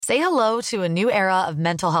Say hello to a new era of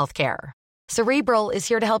mental health care. Cerebral is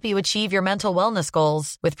here to help you achieve your mental wellness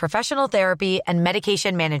goals with professional therapy and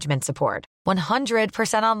medication management support.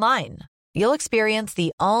 100% online. You'll experience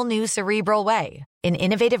the all-new Cerebral Way, an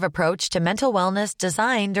innovative approach to mental wellness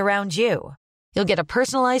designed around you. You'll get a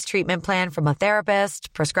personalized treatment plan from a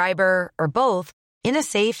therapist, prescriber, or both in a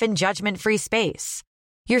safe and judgment-free space.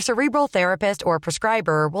 Your Cerebral therapist or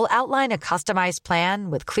prescriber will outline a customized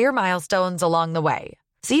plan with clear milestones along the way,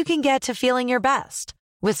 so you can get to feeling your best.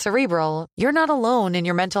 With Cerebral, you're not alone in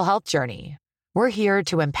your mental health journey. We're here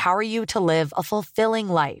to empower you to live a fulfilling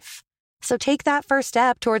life. So take that first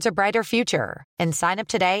step towards a brighter future and sign up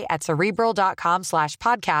today at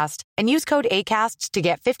Cerebral.com/podcast and use code ACAST to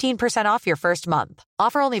get 15% off your first month.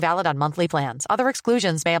 Offer only valid on monthly plans. Other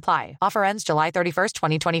exclusions may apply. Offer ends July 31st,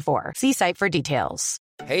 2024. See site for details.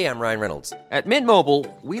 Hey, I'm Ryan Reynolds. At Mint Mobile,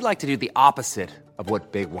 we like to do the opposite of what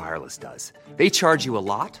Big Wireless does. They charge you a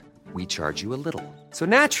lot. We charge you a little. So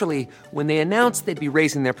naturally, when they announced they'd be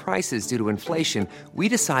raising their prices due to inflation, we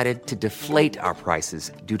decided to deflate our prices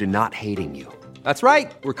due to not hating you. That's right.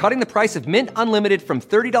 We're cutting the price of Mint Unlimited from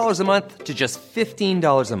 $30 a month to just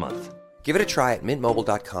 $15 a month. Give it a try at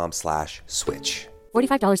mintmobile.com/switch.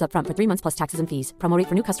 $45 up front for 3 months plus taxes and fees. Promo rate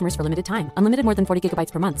for new customers for limited time. Unlimited more than 40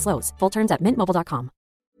 gigabytes per month. Slows full terms at mintmobile.com.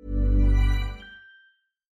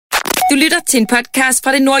 Du lytter til en podcast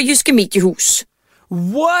fra Det Nordjyske Mediehus.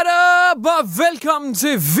 What up, og velkommen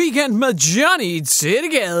til Weekend med Johnny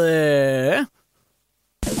Tættegade.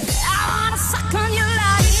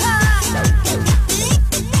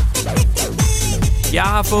 Jeg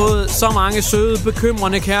har fået så mange søde,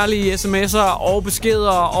 bekymrende, kærlige sms'er og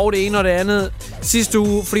beskeder og det ene og det andet sidste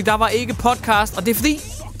uge, fordi der var ikke podcast, og det er fordi,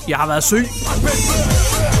 jeg har været syg.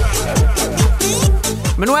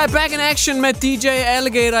 Men nu er jeg back in action med DJ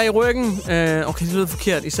Alligator i ryggen. Okay, det lyder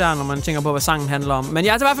forkert, især når man tænker på, hvad sangen handler om. Men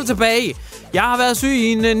jeg er i hvert fald tilbage. Jeg har været syg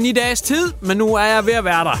i en 9 dages tid, men nu er jeg ved at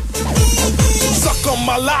være der.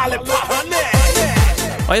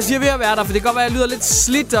 Og jeg siger ved at være der, for det kan godt være, at jeg lyder lidt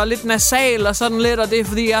slidt og lidt nasal og sådan lidt. Og det er,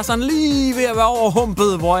 fordi jeg er sådan lige ved at være over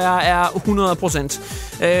humpet, hvor jeg er 100%.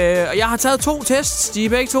 Og jeg har taget 2 tests. De er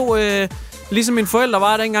begge to, ligesom mine forældre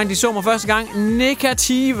var dengang, de så mig første gang,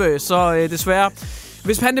 negative. Så desværre...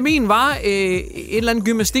 Hvis pandemien var en eller anden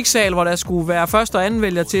gymnastiksal, hvor der skulle være første og anden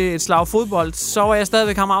vælger til et slag fodbold, så var jeg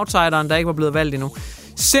stadigvæk ham outsideren, der ikke var blevet valgt endnu.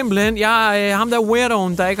 Simpelthen, jeg er ham der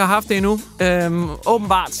weirdoen, der ikke har haft det endnu.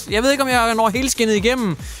 Åbenbart. Jeg ved ikke, om jeg når helt skinnet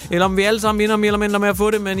igennem, eller om vi alle sammen vinder mere eller mindre med at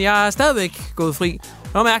få det, men jeg er stadigvæk gået fri.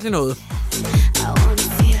 Det var mærkeligt noget.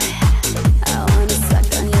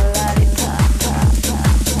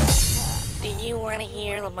 Do you want to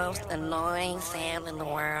hear the most annoying sound in the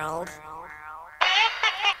world?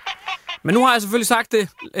 Men nu har jeg selvfølgelig sagt det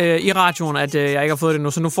i radioen, at jeg ikke har fået det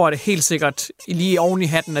nu, så nu får jeg det helt sikkert lige oven i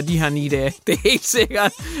hatten af de her 9 dage. Det er helt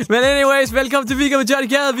sikkert. Men anyways, velkommen til Weekend med Johnny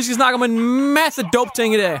Gade. Vi skal snakke om en masse dope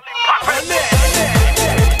ting i dag.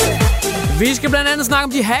 Vi skal blandt andet snakke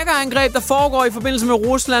om de hackerangreb, der foregår i forbindelse med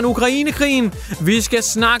Rusland-Ukraine-krigen. Vi skal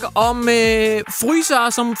snakke om fryser,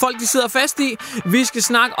 som folk de sidder fast i. Vi skal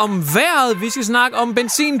snakke om vejret. Vi skal snakke om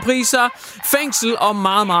benzinpriser, fængsel og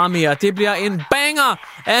meget, meget mere. Det bliver en banger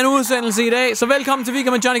af en udsendelse i dag. Så velkommen til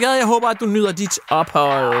Weekend med Johnny Gade. Jeg håber, at du nyder dit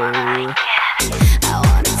ophold.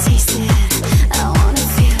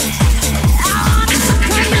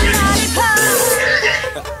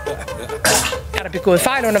 Er der begået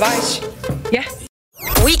fejl undervejs? Ja.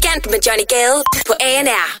 Weekend med Johnny Gade på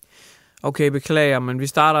ANR. Okay, beklager, men vi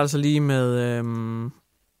starter altså lige med...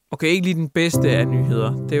 Okay, ikke lige den bedste af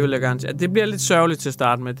nyheder. Det vil jeg gerne sige. Det bliver lidt sørgeligt til at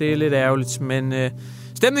starte med. Det er lidt ærgerligt, men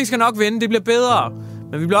stemningen skal nok vende. Det bliver bedre.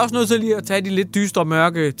 Men vi bliver også nødt til lige at tage de lidt dystre,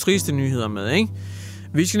 mørke, triste nyheder med, ikke?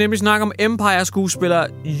 Vi skal nemlig snakke om Empire-skuespiller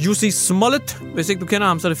Jussi Smollett. Hvis ikke du kender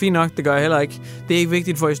ham, så er det fint nok. Det gør jeg heller ikke. Det er ikke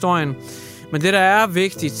vigtigt for historien. Men det, der er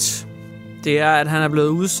vigtigt, det er, at han er blevet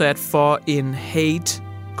udsat for en hate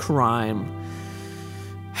crime.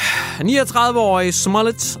 39-årig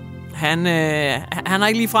Smollett, han har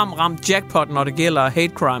ikke ligefrem ramt jackpot, når det gælder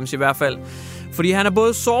hate crimes i hvert fald. Fordi han er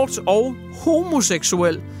både sort og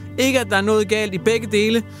homoseksuel. Ikke, at der er noget galt i begge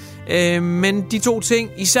dele, men de to ting,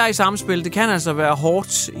 især i samspil, det kan altså være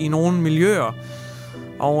hårdt i nogle miljøer.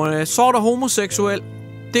 Og sort og homoseksuel,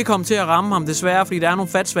 det kom til at ramme ham desværre, fordi der er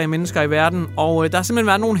nogle fatsvage mennesker i verden, og der har simpelthen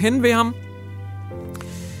været nogen hen ved ham,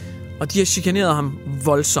 og de har chikaneret ham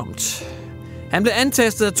voldsomt. Han blev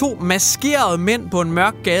antastet af 2 maskerede mænd på en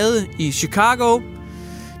mørk gade i Chicago.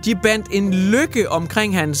 De bandt en lykke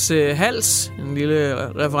omkring hans hals, en lille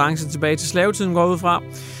reference tilbage til slavetiden går ud fra,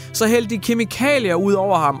 så hældte de kemikalier ud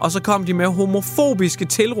over ham, og så kom de med homofobiske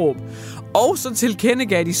tilråb. Og så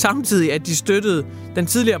tilkendegav de samtidig, at de støttede den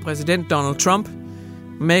tidligere præsident Donald Trump.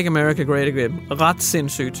 Make America Great Again. Ret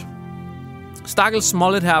sindssygt. Stakkels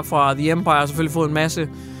Smollett her fra The Empire har selvfølgelig fået en masse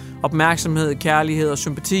opmærksomhed, kærlighed og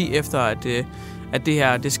sympati efter, at det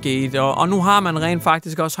her det skete. Og nu har man rent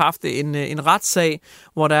faktisk også haft en retssag,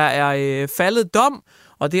 hvor der er faldet dom.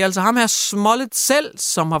 Og det er altså ham her Smollett selv,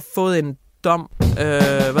 som har fået en dom.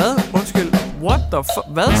 Hvad? Undskyld. What the fuck?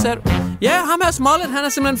 Hvad sagde du? Ja, ham her Smollett, han har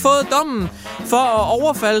simpelthen fået dommen for at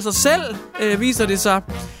overfalde sig selv, viser det sig.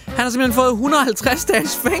 Han har simpelthen fået 150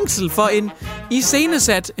 dages fængsel for en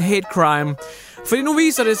iscenesat hate crime. Fordi nu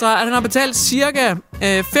viser det sig, at han har betalt cirka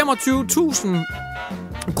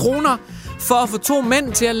 25.000 kroner for at få 2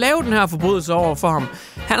 mænd til at lave den her forbrydelse over for ham.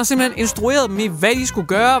 Han har simpelthen instrueret dem i, hvad de skulle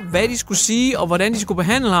gøre, hvad de skulle sige, og hvordan de skulle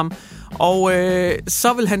behandle ham. Og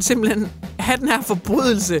så vil han simpelthen have den her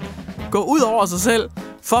forbrydelse gå ud over sig selv,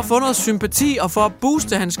 for at få noget sympati og for at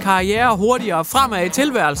booste hans karriere hurtigere fremad i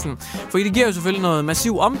tilværelsen. Fordi det giver jo selvfølgelig noget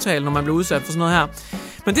massiv omtale, når man bliver udsat for sådan noget her.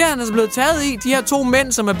 Men det er han altså blevet taget i. De her 2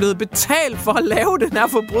 mænd, som er blevet betalt for at lave den her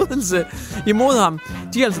forbrydelse imod ham,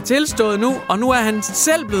 de er altså tilstået nu, og nu er han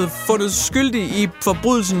selv blevet fundet skyldig i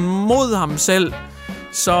forbrydelsen mod ham selv.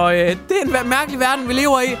 Så det er en mærkelig verden, vi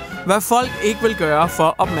lever i, hvad folk ikke vil gøre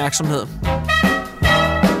for opmærksomhed.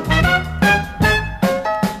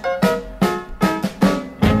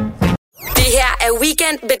 Er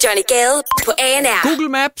Weekend med Johnny Gade på ANR. Google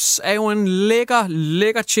Maps er jo en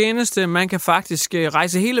lækker tjeneste. Man kan faktisk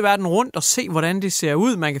rejse hele verden rundt og se, hvordan det ser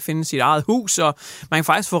ud. Man kan finde sit eget hus, og man kan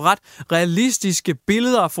faktisk få ret realistiske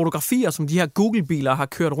billeder og fotografier, som de her Google-biler har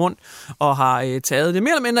kørt rundt og har taget. Det er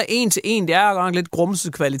mere eller mindre 1 til 1. Det er jo lidt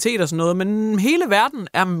grumset kvalitet og sådan noget, men hele verden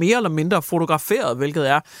er mere eller mindre fotograferet, hvilket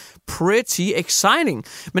er pretty exciting.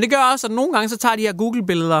 Men det gør også, at nogle gange så tager de her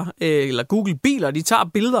Google-billeder, eller Google-biler, de tager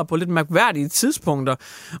billeder på lidt mærkværdige tidspunkter.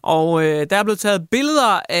 Og der er blevet taget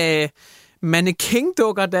billeder af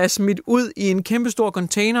mannequin-dukker, der er smidt ud i en kæmpestor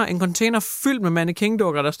container. En container fyldt med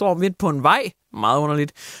mannequin-dukker, der står midt på en vej. Meget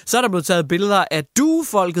underligt. Så er der blevet taget billeder af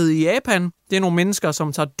duefolket i Japan. Det er nogle mennesker,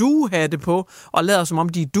 som tager duehatte på og lader som om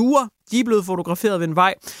de er duer. De er blevet fotograferet ved en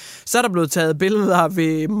vej. Så er der blevet taget billeder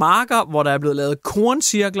ved marker, hvor der er blevet lavet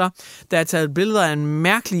korncirkler. Der er taget billeder af en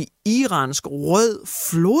mærkelig iransk rød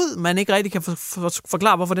flod. Man ikke rigtig kan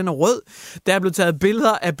forklare, hvorfor den er rød. Der er blevet taget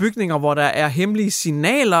billeder af bygninger, hvor der er hemmelige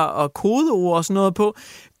signaler og kodeord og sådan noget på.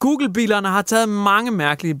 Google-bilerne har taget mange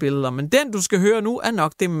mærkelige billeder, men den, du skal høre nu, er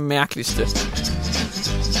nok det mærkeligste.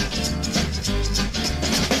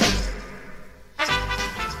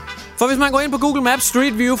 For hvis man går ind på Google Maps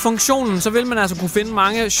Street View-funktionen, så vil man altså kunne finde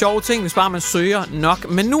mange sjove ting, hvis bare man søger nok.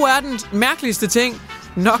 Men nu er den mærkeligste ting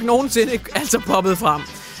nok nogensinde altså poppet frem.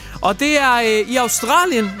 Og det er i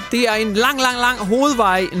Australien. Det er en lang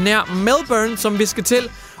hovedvej nær Melbourne, som vi skal til.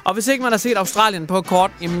 Og hvis ikke man har set Australien på et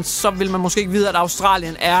kort, jamen, så vil man måske ikke vide, at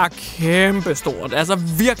Australien er kæmpestort. Altså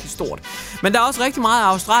virkelig stort. Men der er også rigtig meget af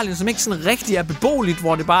Australien, som ikke sådan rigtig er beboeligt,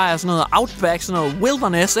 hvor det bare er sådan noget outback, sådan noget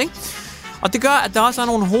wilderness, ikke? Og det gør, at der også er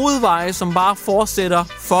nogle hovedveje, som bare fortsætter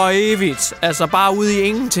for evigt. Altså bare ude i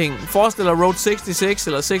ingenting. Forestil dig Road 66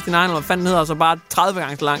 eller 69, eller hvad fanden hedder, så bare 30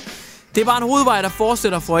 gange så lang. Det er bare en hovedvej, der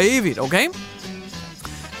fortsætter for evigt, okay?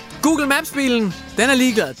 Google Maps-bilen, den er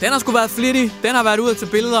ligeglad. Den har sgu været flittig. Den har været ude til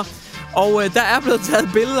billeder. Og der er blevet taget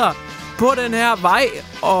billeder på den her vej.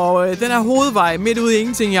 Og den her hovedvej midt ude i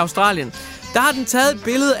ingenting i Australien. Der har den taget et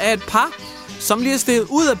billede af et par, som lige er steget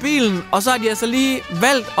ud af bilen. Og så har de altså lige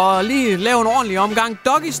valgt at lige lave en ordentlig omgang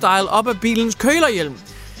doggy-style op af bilens kølerhjelm.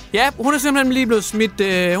 Ja, hun er simpelthen lige blevet smidt.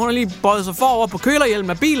 Hun har lige bøjet sig forover på kølerhjelmen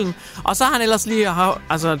af bilen. Og så har han ellers lige...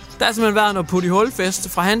 Altså, der har simpelthen været noget putti-hulfest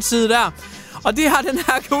fra hans side der. Og det har den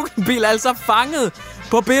her Google-bil altså fanget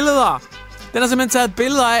på billeder. Den har simpelthen taget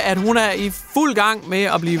billeder af, at hun er i fuld gang med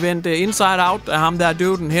at blive vendt inside out af ham der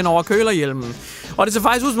døden hen over kølerhjelmen. Og det ser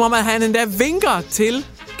faktisk ud som om, at han endda vinker til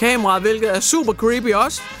kameraet, hvilket er super creepy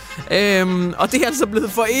også. Og det er altså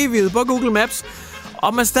blevet foreviget på Google Maps.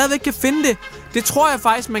 Og man stadigvæk kan finde det. Det tror jeg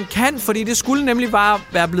faktisk, man kan, fordi det skulle nemlig bare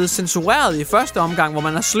være blevet censureret i første omgang, hvor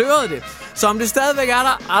man har sløret det. Så om det stadigvæk er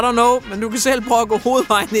der, I don't know. Men du kan selv prøve at gå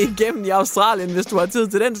hovedvejene igennem i Australien, hvis du har tid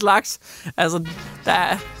til den slags. Altså, der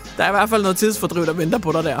er i hvert fald noget tidsfordriv, der venter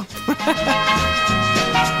på dig der.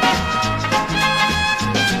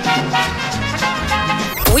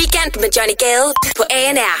 Weekend med Johnny Gade på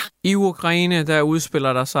ANR. I Ukraine, der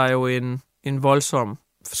udspiller der sig jo en voldsom,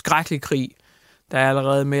 skrækkelig krig. Der er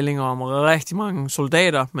allerede meldinger om rigtig mange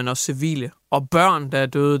soldater, men også civile. Og børn, der er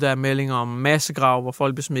døde, der er meldinger om massegrav, hvor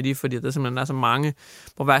folk bliver smidt i, fordi der simpelthen er så mange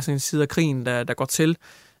på hver sin side af krigen, der går til.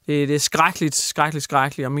 Det er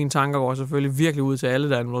skrækkeligt, og mine tanker går selvfølgelig virkelig ud til alle,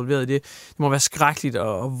 der er involveret i det. Det må være skrækkeligt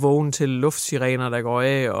at vågne til luftsirener, der går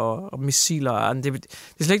af, og missiler. Det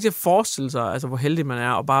er slet ikke til at forestille sig, altså, hvor heldig man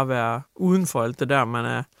er, og bare være uden for alt det der,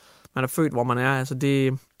 man er født, hvor man er. Altså, det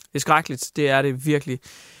er skrækkeligt, det er det virkelig.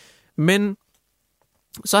 Men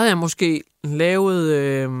så havde jeg måske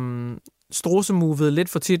lavet strossemovet lidt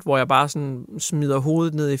for tit, hvor jeg bare sådan smider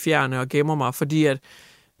hovedet ned i fjerne og gemmer mig, fordi at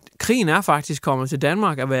krigen er faktisk kommet til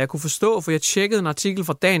Danmark, af hvad jeg kunne forstå, for jeg tjekkede en artikel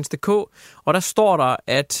fra Dagens.dk, og der står der,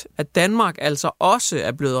 at Danmark altså også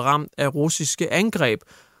er blevet ramt af russiske angreb.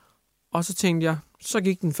 Og så tænkte jeg, så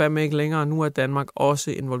gik den fandme ikke længere, nu er Danmark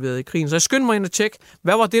også involveret i krigen. Så jeg skyndte mig ind og tjekke,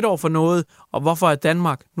 hvad var det dog for noget, og hvorfor er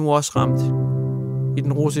Danmark nu også ramt i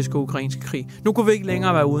den russiske og ukrainske krig. Nu kunne vi ikke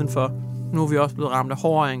længere være udenfor. Nu er vi også blevet ramt af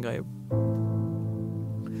hårde angreb.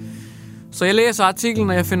 Så jeg læser artiklen,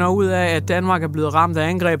 og jeg finder ud af, at Danmark er blevet ramt af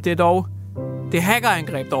angreb. Det er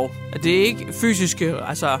hackerangreb dog. At det er ikke fysiske,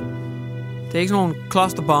 altså det er ikke sådan nogle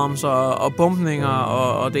clusterbombs og bombninger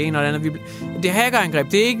og det ene og det andet. Det er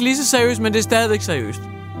hackerangreb. Det er ikke lige så seriøst, men det er stadigvæk seriøst.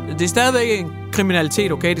 Det er stadigvæk en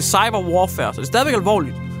kriminalitet, okay? Det er cyber warfare, så det er stadigvæk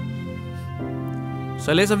alvorligt. Så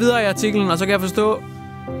jeg læser videre i artiklen, og så kan jeg forstå,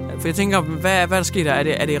 for jeg tænker, hvad der sker der?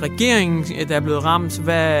 Er det regeringen, der er blevet ramt?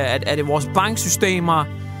 Er det vores banksystemer?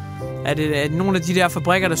 Er det nogle af de der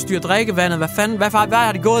fabrikker, der styrer drikkevandet? Hvad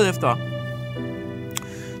har de gået efter?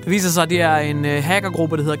 Det viser sig, at det er en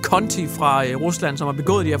hackergruppe, der hedder Conti fra Rusland, som har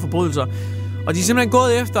begået de her forbrydelser. Og de er simpelthen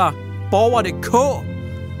gået efter borger.dk.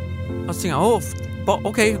 Og så tænker jeg,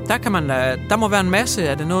 okay, der må være en masse.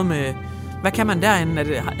 Er det noget med... Hvad kan man derinde?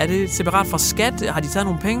 Er det separat fra skat? Har de taget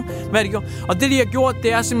nogle penge? Hvad har de gjort? Og det, de har gjort,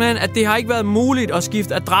 det er simpelthen, at det har ikke været muligt at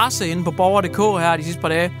skifte adresse inde på borger.dk her de sidste par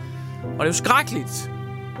dage. Og det er jo skrækkeligt.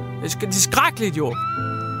 Det er skrækkeligt jo.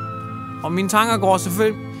 Og mine tanker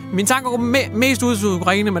går mest ud til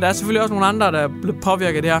Ukraine, men der er selvfølgelig også nogle andre, der er blevet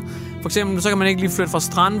påvirket af det her. For eksempel, så kan man ikke lige flytte fra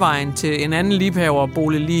Strandvejen til en anden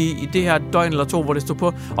liebhaverbolig lige i det her døgn eller to, hvor det står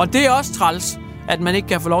på. Og det er også træls, at man ikke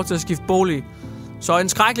kan få lov til at skifte bolig. Så en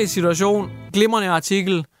skrækkelig situation. Glimrende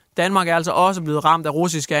artikel. Danmark er altså også blevet ramt af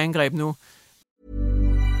russiske angreb nu.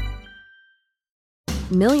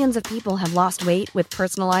 Millions of people have lost weight with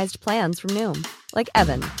personalized plans from Noom. Like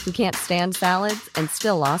Evan, who can't stand salads and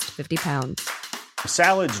still lost 50 pounds.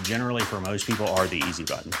 Salads generally for most people are the easy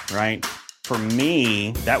button, right? For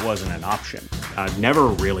me, that wasn't an option. I never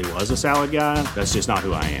really was a salad guy. That's just not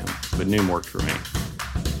who I am. But Noom worked for me.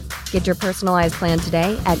 Get your personalized plan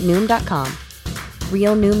today at Noom.com.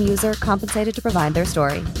 Real Noom user compensated to provide their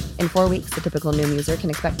story. In 4 weeks, the typical Noom user can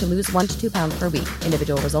expect to lose 1 to 2 pounds per week.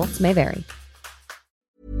 Individual results may vary.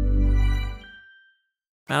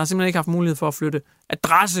 Man har simpelthen ikke haft mulighed for at flytte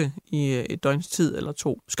adresse i et døgns tid eller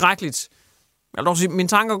to. Skrækkeligt. Jeg vil dog sige, mine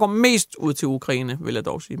tanker går mest ud til Ukraine, vil jeg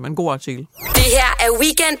dog sige. Men god artikel. Det her er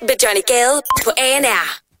Weekend med Johnny Gade på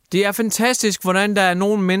ANR. Det er fantastisk, hvordan der er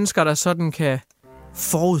nogle mennesker, der sådan kan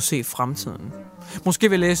forudse fremtiden. Måske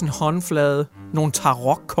vil jeg læse en håndflade, nogle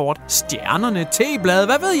tarotkort, stjernerne, teblade,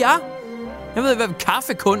 hvad ved jeg? Jeg ved, hvad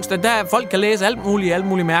kaffekunst, at der folk kan læse alt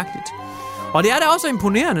muligt mærkeligt. Og det er da også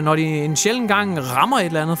imponerende, når de en sjælden gang rammer et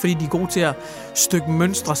eller andet, fordi de er gode til at stykke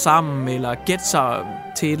mønstre sammen, eller gætte sig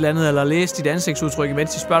til et eller andet, eller læse dit ansigtsudtryk,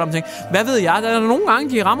 mens de spørger om ting. Hvad ved jeg? Der er nogle gange,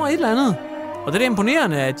 de rammer et eller andet. Og det er da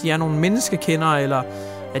imponerende, at de er nogle menneskekendere, eller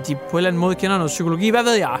at de på en eller anden måde kender noget psykologi. Hvad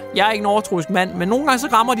ved jeg? Jeg er ikke en overtroisk mand, men nogle gange så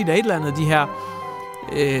rammer de da et eller andet, de her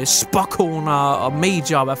spåkoner og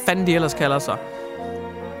major, hvad fanden de ellers kalder sig.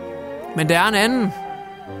 Men der er en anden.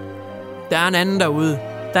 Der er en anden derude.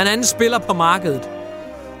 Der er en anden spiller på markedet.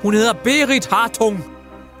 Hun hedder Berit Hartung.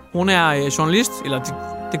 Hun er journalist, eller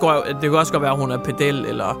det kan også godt være, at hun er pedel,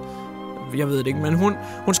 eller jeg ved det ikke. Men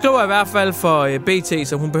hun skriver i hvert fald for BT,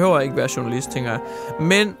 så hun behøver ikke være journalist, tænker jeg.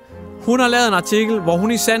 Men hun har lavet en artikel, hvor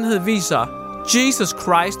hun i sandhed viser, Jesus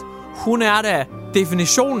Christ, hun er da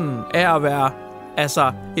definitionen af at være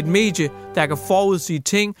et medie, der kan forudsige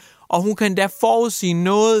ting, og hun kan da forudsige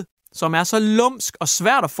noget, som er så lumsk og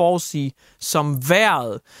svært at forudsige som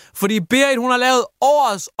vejret. Fordi Berit, hun har lavet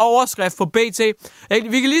årets overskrift på BT.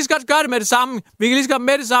 Vi kan lige så godt gøre det med det samme. Vi kan lige så godt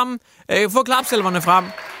med det samme få klapsalverne frem.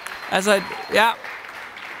 Altså, ja.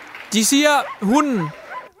 De siger,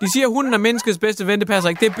 hunden er menneskets bedste ven, det passer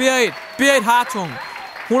ikke. Det er Berit Hartung.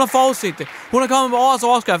 Hun har forudset det. Hun er kommet med årets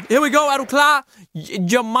overskrift. Here we go, er du klar?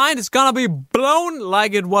 Your mind is gonna be blown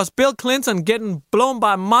like it was Bill Clinton getting blown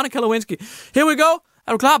by Monica Lewinsky. Here we go.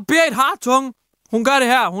 Er du klar? Berit Hartung. Hun gør det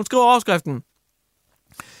her. Hun skriver overskriften.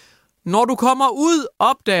 Når du kommer ud,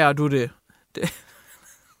 opdager du det.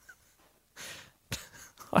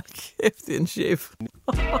 Hold kæft, det er en chef.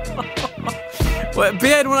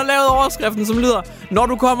 Berit, hun har lavet overskriften, som lyder: når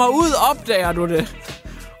du kommer ud, opdager du det.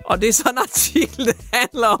 Og det er sådan en artikel, der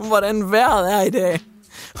handler om, hvordan vejret er i dag.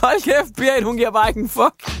 Hold kæft, Berit, hun giver bare ikke en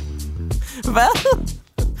fuck. Hvad?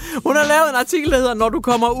 Hun har lavet en artikel, der hedder: når du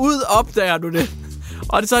kommer ud, opdager du det.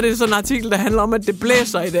 Og så er det sådan en artikel, der handler om, at det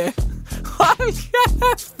blæser i dag. Hold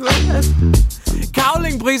kæft, man.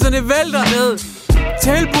 Kavlingpriserne vælter ned.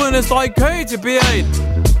 Tilbudene står i kø til Berit.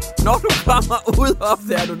 Når du kommer ud,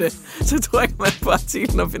 opdager du det. Så trykker man på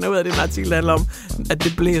artiklen og finder ud af, at det er en artikel, der handler om, at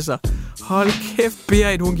det blæser. Hold kæft,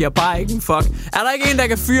 Berit, hun giver bare ikke en fuck. Er der ikke en, der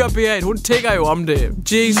kan fyre Berit? Hun tigger jo om det.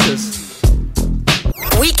 Jesus.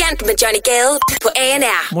 Weekend med Johnny Gade på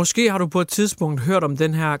ANR. Måske har du på et tidspunkt hørt om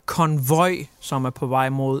den her konvoj, som er på vej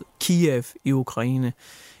mod Kiev i Ukraine.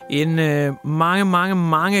 En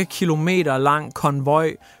mange kilometer lang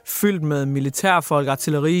konvoj fyldt med militærfolk,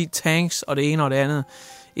 artilleri, tanks og det ene og det andet.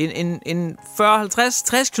 En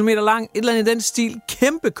 40-50-60 kilometer lang, et eller andet i den stil,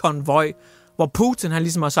 kæmpe konvoj, hvor Putin han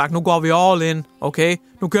ligesom har sagt: nu går vi all in, okay?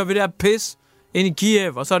 Nu kører vi der pis ind i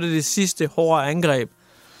Kiev, og så er det sidste hårde angreb.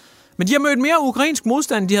 Men de har mødt mere ukrainsk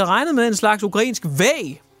modstand. De havde regnet med en slags ukrainsk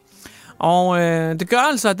væg. Og det gør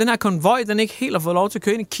altså, at den her konvoj, den ikke helt har fået lov til at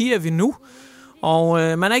køre ind i Kiev endnu.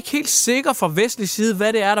 Og man er ikke helt sikker fra vestlig side,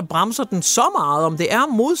 hvad det er, der bremser den så meget. Om det er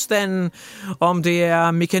modstanden, om det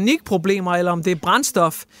er mekanikproblemer, eller om det er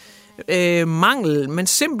brændstof. Mangel. Men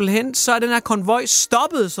simpelthen, så er den her konvoj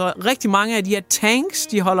stoppet, så rigtig mange af de her tanks,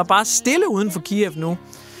 de holder bare stille uden for Kiev nu.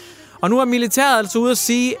 Og nu er militæret altså ude at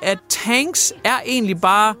sige, at tanks er egentlig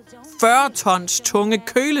bare 40 tons tunge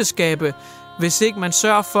køleskabe, hvis ikke man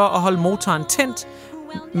sørger for at holde motoren tændt.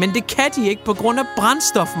 Men det kan de ikke på grund af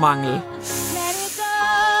brændstofmangel.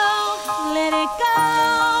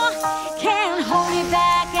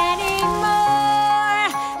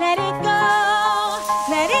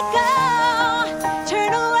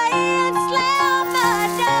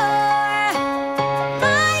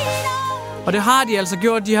 Og det har de altså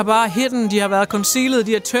gjort. De har bare hidden, de har været concealed,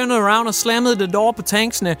 de har turned around og slammet the door på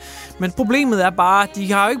tanksene. Men problemet er bare, at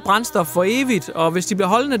de har jo ikke brændstof for evigt. Og hvis de bliver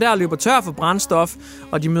holdende der og løber tør for brændstof,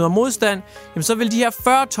 og de møder modstand, jamen så vil de her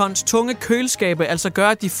 40 tons tunge køleskabe altså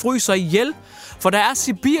gøre, at de fryser ihjel. For der er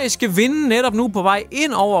sibiriske vinde netop nu på vej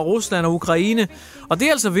ind over Rusland og Ukraine. Og det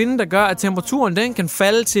er altså vinde, der gør, at temperaturen den kan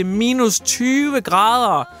falde til minus 20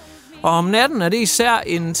 grader. Og om natten er det især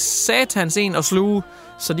en satans en at sluge.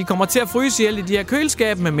 Så de kommer til at fryse ihjel i de her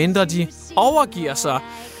køleskab, medmindre de overgiver sig.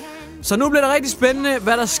 Så nu bliver det rigtig spændende,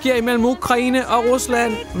 hvad der sker imellem Ukraine og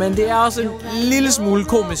Rusland. Men det er også en lille smule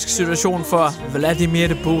komisk situation for Vladimir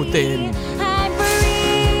Putin.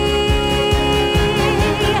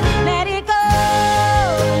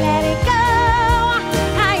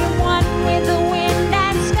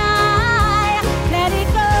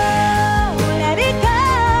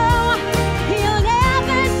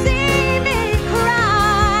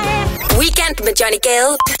 Med Johnny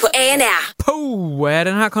Gade på ANR.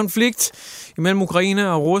 Den her konflikt imellem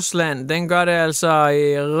Ukraine og Rusland, den gør det altså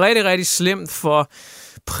rigtig slemt for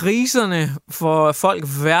priserne for folk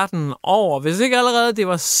verden over. Hvis ikke allerede det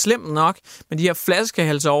var slemt nok med de her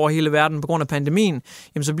flaskehalser over hele verden på grund af pandemien,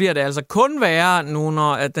 jamen så bliver det altså kun værre nu,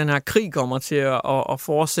 når at den her krig kommer til at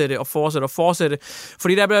fortsætte.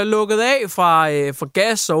 Fordi der bliver lukket af fra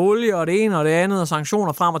gas og olie og det ene og det andet, og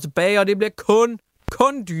sanktioner frem og tilbage, og det bliver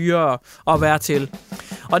kun dyrere at være til.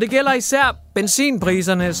 Og det gælder især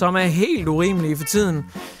benzinpriserne, som er helt urimelige for tiden.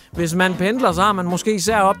 Hvis man pendler, så har man måske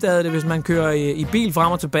især opdaget det, hvis man kører i bil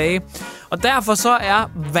frem og tilbage. Og derfor så er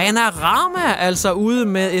Vanarama altså ude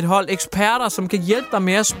med et hold eksperter, som kan hjælpe dig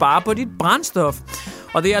med at spare på dit brændstof.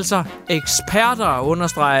 Og det er altså eksperter,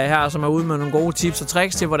 understreger jeg her, som er ude med nogle gode tips og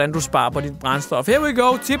tricks til, hvordan du sparer på dit brændstof. Here we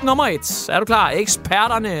go. Tip nummer 1. Er du klar?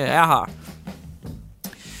 Eksperterne er her.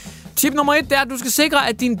 Tip nummer 1, det er, at du skal sikre,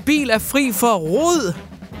 at din bil er fri for rod.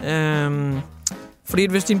 Fordi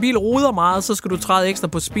hvis din bil roder meget, så skal du træde ekstra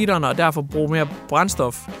på speederen og derfor bruge mere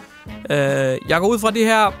brændstof. Jeg går ud fra det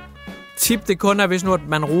her tip, det kun er, hvis nu at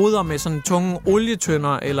man roder med sådan tunge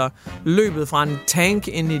olietønder eller løbet fra en tank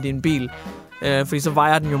ind i din bil. Fordi så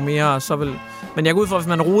vejer den jo mere, så vil... Men jeg går ud fra, hvis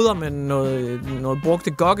man roder med noget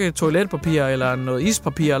brugte gokke toiletpapir eller noget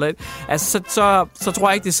ispapir eller et, altså så tror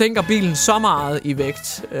jeg ikke, det sænker bilen så meget i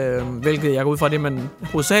vægt, hvilket jeg går ud fra, det man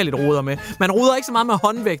hovedsageligt roder med. Man roder ikke så meget med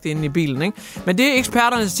håndvægt inde i bilen, ikke? Men det er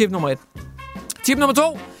eksperternes tip nummer 1. Tip nummer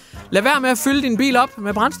 2. Lad være med at fylde din bil op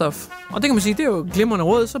med brændstof. Og det kan man sige, det er jo glimrende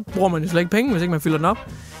råd, så bruger man jo slet ikke penge, hvis ikke man fylder den op.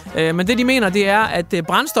 Men det de mener, det er, at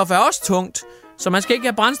brændstof er også tungt, så man skal ikke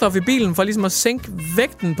have brændstof i bilen for ligesom at sænke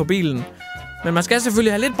vægten på bilen. Men man skal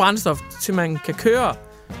selvfølgelig have lidt brændstof, til man kan køre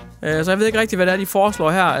Så jeg ved ikke rigtig, hvad det er, de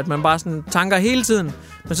foreslår her, at man bare sådan tanker hele tiden,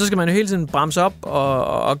 men så skal man jo hele tiden bremse op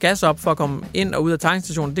og gasse op for at komme ind og ud af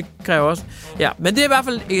tankstationen. Det kræver også. Ja, men det er i hvert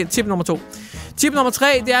fald tip nummer 2. Tip nummer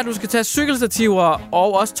 3, det er, at du skal tage cykkelstativer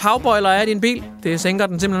og også tagbøjler af din bil. Det sænker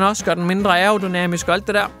den simpelthen også, gør den mindre aerodynamisk og alt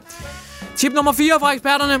det der. Tip nummer 4 fra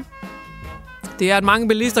eksperterne, det er, at mange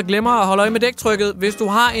bilister glemmer at holde øje med dæktrykket. Hvis du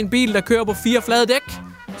har en bil, der kører på 4 flade dæk,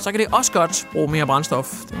 så kan det også godt bruge mere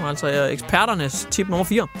brændstof. Det var altså eksperternes tip nummer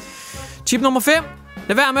 4. Tip nummer 5.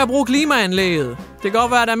 Lad være med at bruge klimaanlægget. Det kan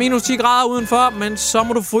godt være, at der er minus 10 grader udenfor, men så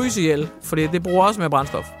må du fryse ihjel, fordi det bruger også mere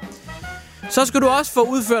brændstof. Så skal du også få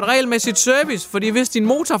udført regelmæssigt service, fordi hvis din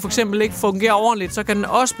motor for eksempel ikke fungerer ordentligt, så kan den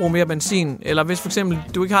også bruge mere benzin. Eller hvis for eksempel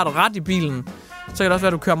du ikke har det ret i bilen, så kan det også være,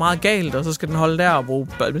 at du kører meget galt, og så skal den holde der og bruge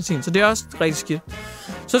benzin. Så det er også rigtig skidt.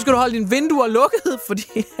 Så skal du holde dine vinduer lukket,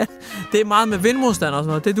 fordi det er meget med vindmodstand og sådan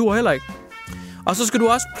noget. Det duer heller ikke. Og så skal du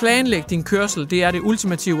også planlægge din kørsel. Det er det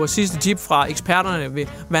ultimative og sidste tip fra eksperterne ved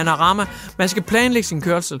Vanarama. Man skal planlægge sin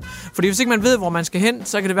kørsel. Fordi hvis ikke man ved, hvor man skal hen,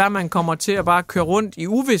 så kan det være, at man kommer til at bare køre rundt i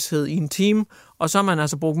uvished i en time. Og så har man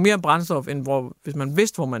altså brugt mere brændstof, end hvis man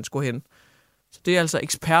vidste, hvor man skulle hen. Så det er altså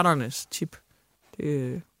eksperternes tip. Det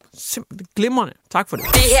er simpelthen glimrende. Tak for det.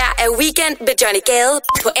 Det her er Weekend med Johnny Gade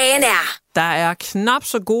på ANR. Der er knap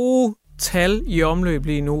så gode tal i omløb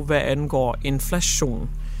lige nu, hvad angår inflation.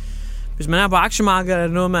 Hvis man er på aktiemarkedet, er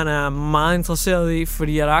det noget, man er meget interesseret i,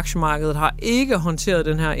 fordi at aktiemarkedet har ikke håndteret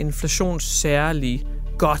den her inflation særlig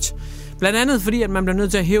godt. Blandt andet fordi, at man bliver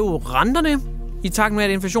nødt til at hæve renterne i takt med, at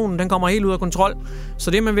inflationen den kommer helt ud af kontrol.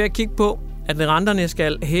 Så det er man ved at kigge på, at renterne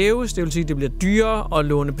skal hæves, det vil sige, at det bliver dyrere at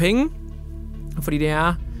låne penge, fordi det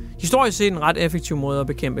er historisk set en ret effektiv måde at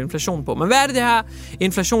bekæmpe inflation på. Men hvad er det her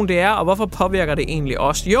inflation det er, og hvorfor påvirker det egentlig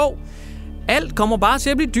os? Jo, alt kommer bare til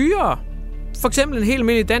at blive dyrere. For eksempel en helt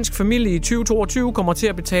almindelig dansk familie i 2022 kommer til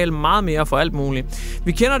at betale meget mere for alt muligt.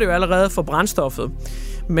 Vi kender det jo allerede for brændstoffet.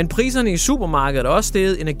 Men priserne i supermarkedet er også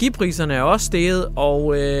steget, energipriserne er også steget,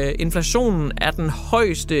 og inflationen er den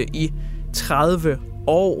højeste i 30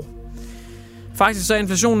 år. Faktisk så er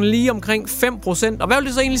inflationen lige omkring 5%. Og hvad vil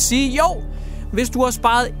det så egentlig sige? Jo, hvis du har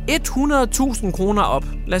sparet 100.000 kroner op.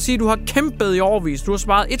 Lad os sige, at du har kæmpet i årevis. Du har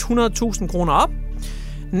sparet 100.000 kroner op.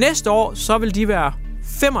 Næste år, så vil de være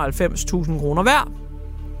 95.000 kroner værd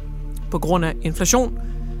på grund af inflation.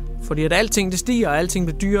 Fordi at alting det stiger, og alting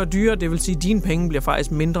bliver dyrere og dyrere. Det vil sige, at dine penge bliver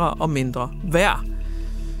faktisk mindre og mindre værd.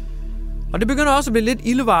 Og det begynder også at blive lidt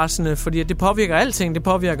ildevarslende, fordi at det påvirker alting. Det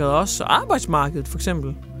påvirker også arbejdsmarkedet, for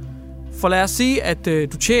eksempel. For lad os sige, at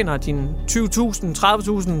du tjener dine 20.000,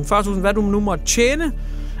 30.000, 40.000, hvad du nu måtte tjene,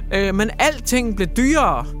 men alting bliver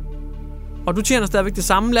dyrere, og du tjener stadigvæk det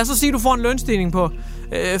samme. Lad os så sige, at du får en lønstigning på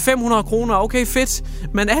 500 kroner. Okay, fedt,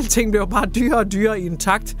 men alting bliver bare dyrere og dyrere i en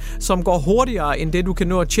takt, som går hurtigere end det, du kan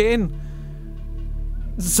nå at tjene.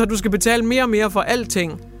 Så du skal betale mere og mere for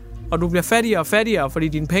alting, og du bliver fattigere og fattigere, fordi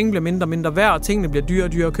dine penge bliver mindre og mindre værd, og tingene bliver dyrere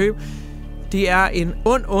og dyrere at købe. Det er en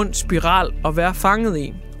ond spiral at være fanget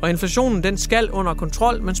i. Og inflationen, den skal under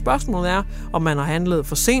kontrol, men spørgsmålet er, om man har handlet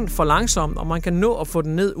for sent, for langsomt, og man kan nå at få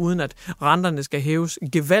den ned, uden at renterne skal hæves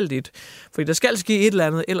gevaldigt. Fordi der skal ske et eller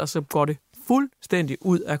andet, ellers så går det fuldstændig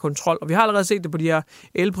ud af kontrol. Og vi har allerede set det på de her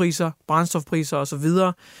elpriser, brændstofpriser osv.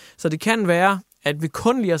 Så det kan være, at vi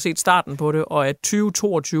kun lige har set starten på det, og at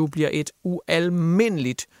 2022 bliver et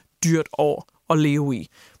ualmindeligt dyrt år at leve i.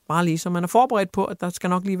 Bare lige så man er forberedt på, at der skal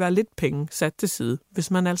nok lige være lidt penge sat til side,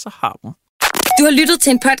 hvis man altså har dem. Du har lyttet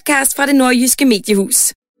til en podcast fra Det Nordjyske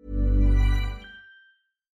Mediehus.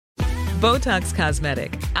 Botox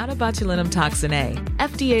Cosmetic, out of botulinum toxin A,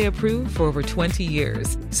 FDA approved for over 20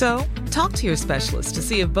 years. So, talk to your specialist to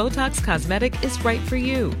see if Botox Cosmetic is right for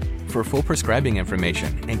you. For full prescribing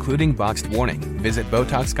information, including boxed warning, visit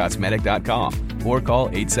BotoxCosmetic.com or call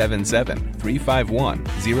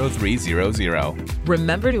 877-351-0300.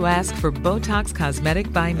 Remember to ask for Botox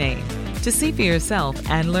Cosmetic by name. To see for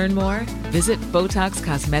yourself and learn more, visit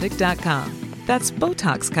BotoxCosmetic.com. That's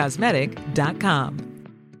BotoxCosmetic.com.